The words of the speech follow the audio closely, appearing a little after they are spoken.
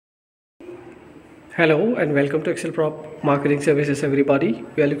Hello and welcome to ExcelProp Marketing Services, everybody.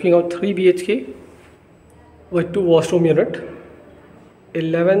 We are looking at 3 BHK with 2 washroom unit,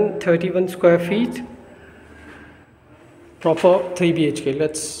 1131 square feet, proper 3 BHK.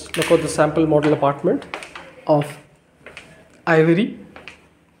 Let's look at the sample model apartment of Ivory.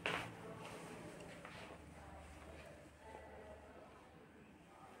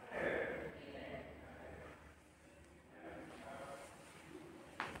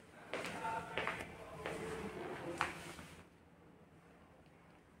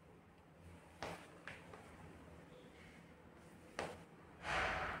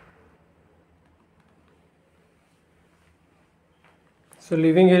 So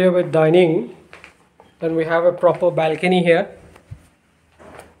living area with dining, then we have a proper balcony here,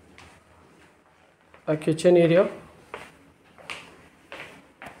 a kitchen area,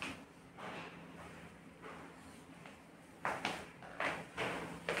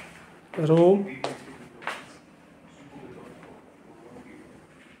 a room,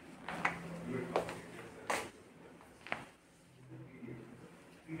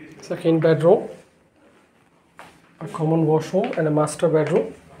 second bedroom, a common washroom and a master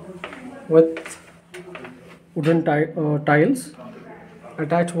bedroom with wooden tiles,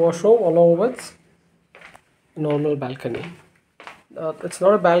 attached washroom along with normal balcony. It's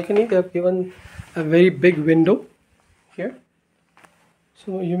not a balcony, they have given a very big window here.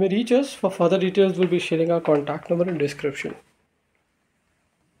 So you may reach us. For further details, we'll be sharing our contact number in description.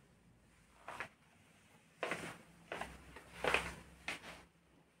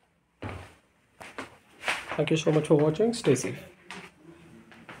 Thank you so much for watching. Stay safe.